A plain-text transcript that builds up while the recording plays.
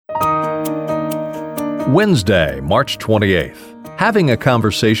Wednesday, March 28th. Having a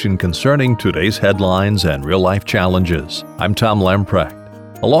conversation concerning today's headlines and real-life challenges. I'm Tom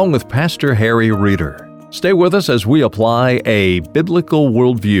Lamprecht, along with Pastor Harry Reeder. Stay with us as we apply a biblical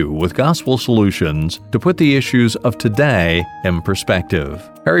worldview with gospel solutions to put the issues of today in perspective.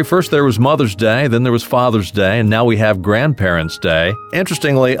 Harry, first there was Mother's Day, then there was Father's Day, and now we have Grandparents' Day.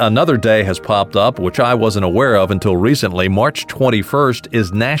 Interestingly, another day has popped up, which I wasn't aware of until recently. March 21st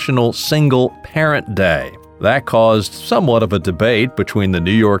is National Single Parent Day. That caused somewhat of a debate between the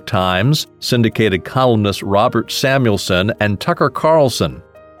New York Times, syndicated columnist Robert Samuelson, and Tucker Carlson.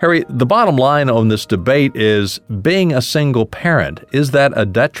 Harry, the bottom line on this debate is, being a single parent, is that a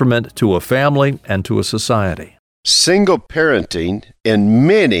detriment to a family and to a society? Single parenting, in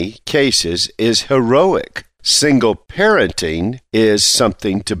many cases, is heroic. Single parenting is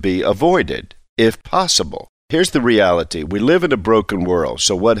something to be avoided, if possible. Here's the reality. We live in a broken world,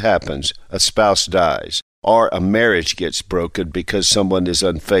 so what happens? A spouse dies, or a marriage gets broken because someone is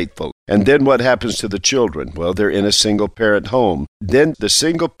unfaithful. And then what happens to the children? Well, they're in a single-parent home. Then the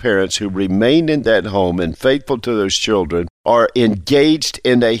single parents who remain in that home and faithful to those children are engaged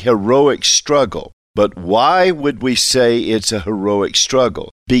in a heroic struggle. But why would we say it's a heroic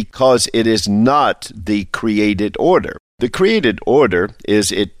struggle? Because it is not the created order. The created order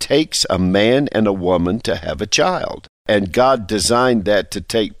is it takes a man and a woman to have a child. And God designed that to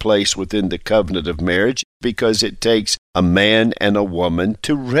take place within the covenant of marriage because it takes a man and a woman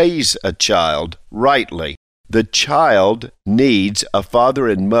to raise a child rightly. The child needs a father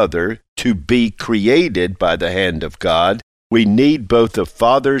and mother to be created by the hand of God. We need both a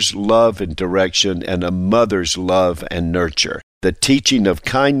father's love and direction and a mother's love and nurture. The teaching of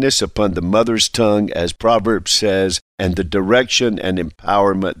kindness upon the mother's tongue, as Proverbs says, and the direction and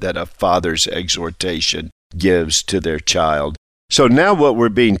empowerment that a father's exhortation gives to their child. So now what we're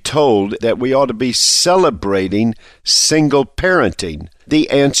being told that we ought to be celebrating single parenting. The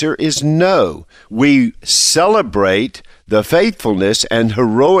answer is no. We celebrate the faithfulness and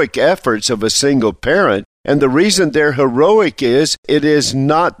heroic efforts of a single parent, and the reason they're heroic is it is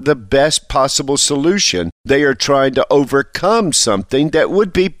not the best possible solution. They are trying to overcome something that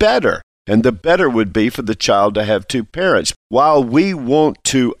would be better. And the better would be for the child to have two parents. While we want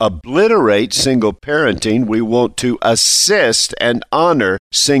to obliterate single parenting, we want to assist and honor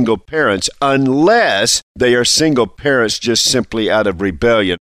single parents unless they are single parents just simply out of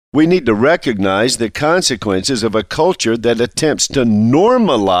rebellion. We need to recognize the consequences of a culture that attempts to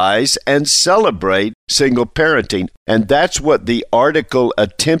normalize and celebrate single parenting. And that's what the article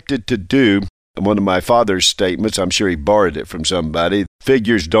attempted to do. One of my father's statements, I'm sure he borrowed it from somebody,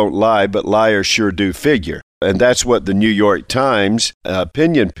 figures don't lie, but liars sure do figure. And that's what the New York Times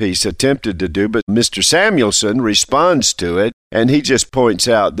opinion piece attempted to do. But Mr. Samuelson responds to it, and he just points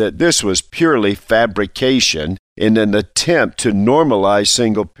out that this was purely fabrication in an attempt to normalize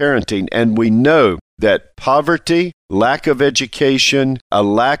single parenting. And we know that poverty, lack of education, a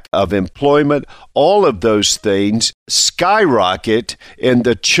lack of employment, all of those things skyrocket in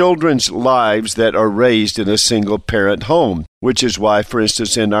the children's lives that are raised in a single-parent home, which is why, for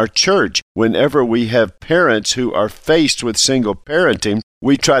instance, in our church, whenever we have parents who are faced with single parenting,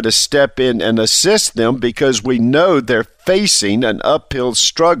 we try to step in and assist them because we know they're facing an uphill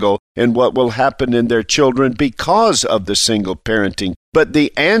struggle in what will happen in their children because of the single parenting. But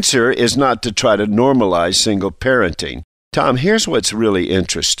the answer is not to try to normalize single parenting. Tom, here's what's really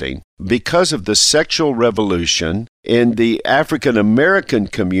interesting. Because of the sexual revolution in the African American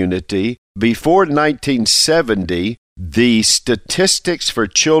community, before 1970, the statistics for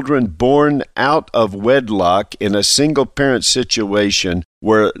children born out of wedlock in a single-parent situation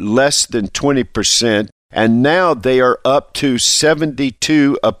were less than 20%, and now they are up to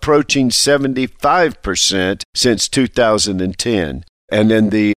 72, approaching 75% since 2010. And in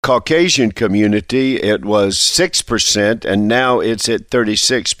the Caucasian community, it was 6%, and now it's at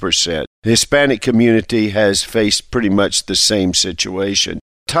 36%. The Hispanic community has faced pretty much the same situation.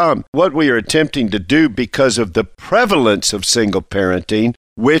 Tom, what we are attempting to do because of the prevalence of single parenting,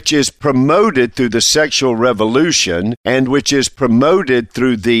 which is promoted through the sexual revolution and which is promoted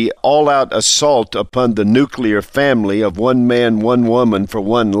through the all-out assault upon the nuclear family of one man, one woman for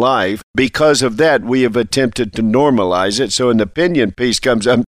one life, because of that, we have attempted to normalize it. So an opinion piece comes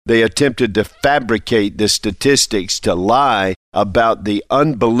up. They attempted to fabricate the statistics to lie about the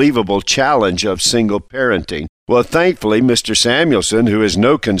unbelievable challenge of single parenting. Well, thankfully, Mr. Samuelson, who is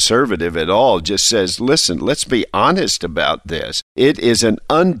no conservative at all, just says, listen, let's be honest about this. It is an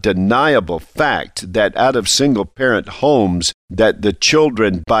undeniable fact that out of single-parent homes, that the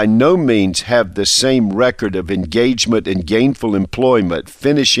children by no means have the same record of engagement in gainful employment,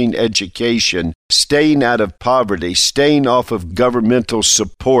 finishing education, staying out of poverty, staying off of governmental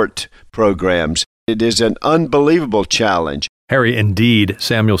support programs. It is an unbelievable challenge. Harry, indeed,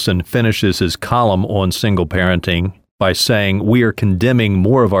 Samuelson finishes his column on single parenting by saying, we are condemning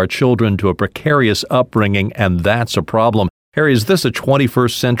more of our children to a precarious upbringing, and that's a problem. Harry, is this a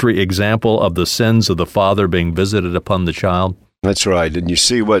 21st century example of the sins of the father being visited upon the child? That's right. And you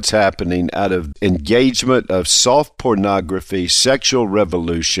see what's happening out of engagement of soft pornography, sexual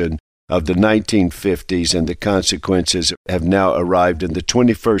revolution of the 1950s, and the consequences have now arrived in the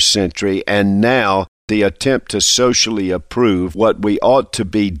 21st century, and now the attempt to socially approve what we ought to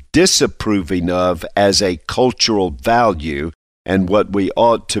be disapproving of as a cultural value and what we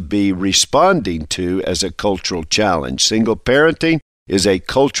ought to be responding to as a cultural challenge. Single parenting is a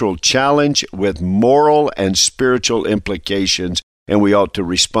cultural challenge with moral and spiritual implications, and we ought to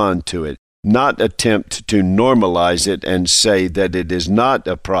respond to it, not attempt to normalize it and say that it is not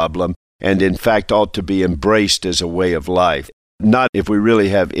a problem and in fact ought to be embraced as a way of life. Not if we really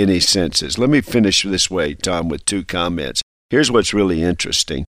have any senses. Let me finish this way, Tom, with two comments. Here's what's really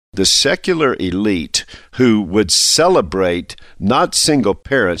interesting. The secular elite who would celebrate not single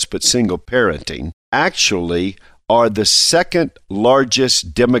parents but single parenting actually are the second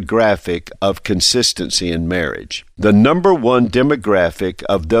largest demographic of consistency in marriage. The number one demographic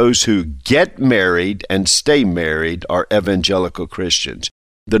of those who get married and stay married are evangelical Christians.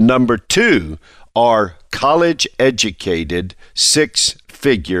 The number two are college-educated,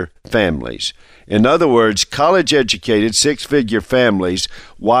 six-figure families. In other words, college-educated, six-figure families,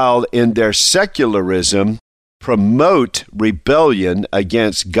 while in their secularism, promote rebellion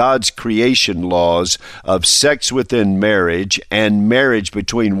against God's creation laws of sex within marriage and marriage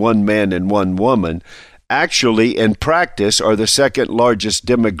between one man and one woman, actually, in practice, are the second largest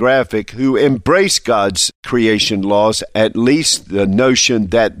demographic who embrace God's creation laws, at least the notion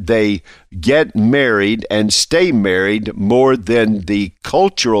that they get married and stay married more than the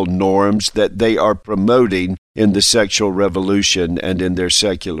cultural norms that they are promoting in the sexual revolution and in their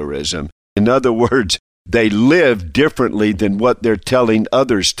secularism. In other words, they live differently than what they're telling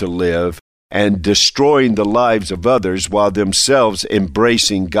others to live and destroying the lives of others while themselves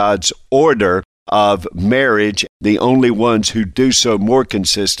embracing God's order of marriage. The only ones who do so more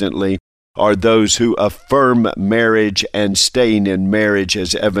consistently are those who affirm marriage and staying in marriage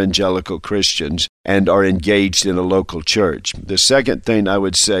as evangelical Christians and are engaged in a local church. The second thing I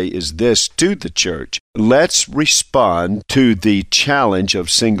would say is this to the church. Let's respond to the challenge of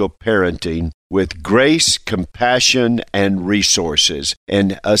single parenting with grace, compassion, and resources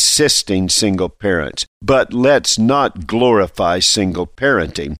in assisting single parents. But let's not glorify single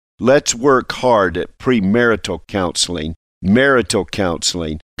parenting. Let's work hard at premarital counseling, marital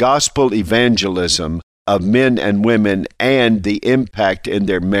counseling, gospel evangelism of men and women and the impact in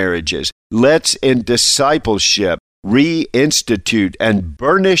their marriages. Let's, in discipleship, reinstitute and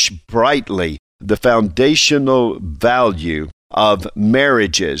burnish brightly the foundational value of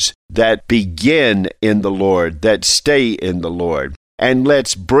marriages that begin in the Lord, that stay in the Lord. And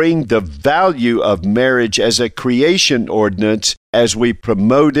let's bring the value of marriage as a creation ordinance as we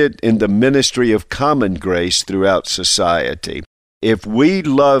promote it in the ministry of common grace throughout society. If we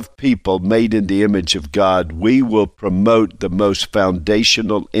love people made in the image of God, we will promote the most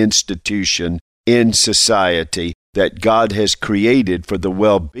foundational institution in society that God has created for the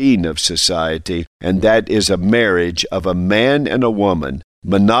well-being of society, and that is a marriage of a man and a woman,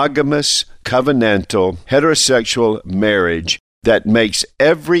 monogamous, covenantal, heterosexual marriage that makes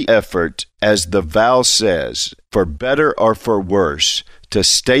every effort, as the vow says, for better or for worse, to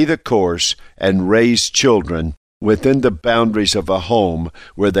stay the course and raise children within the boundaries of a home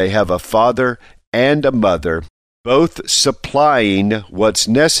where they have a father and a mother, both supplying what's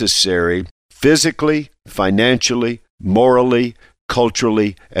necessary physically, financially, morally,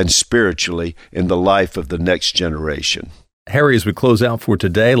 culturally, and spiritually in the life of the next generation. Harry, as we close out for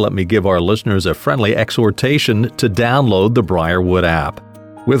today, let me give our listeners a friendly exhortation to download the Briarwood app.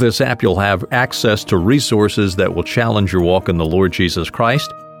 With this app, you'll have access to resources that will challenge your walk in the Lord Jesus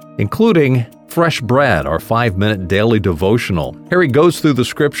Christ, including Fresh Bread, our 5-minute daily devotional. Harry goes through the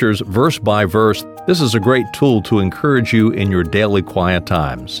scriptures verse by verse. This is a great tool to encourage you in your daily quiet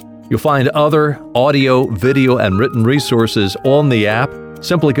times. You'll find other audio, video, and written resources on the app.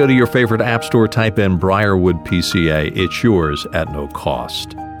 Simply go to your favorite app store, type in Briarwood PCA. It's yours at no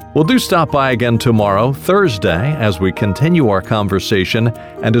cost. Well, do stop by again tomorrow, Thursday, as we continue our conversation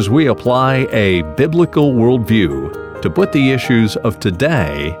and as we apply a biblical worldview to put the issues of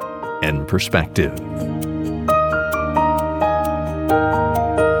today in perspective.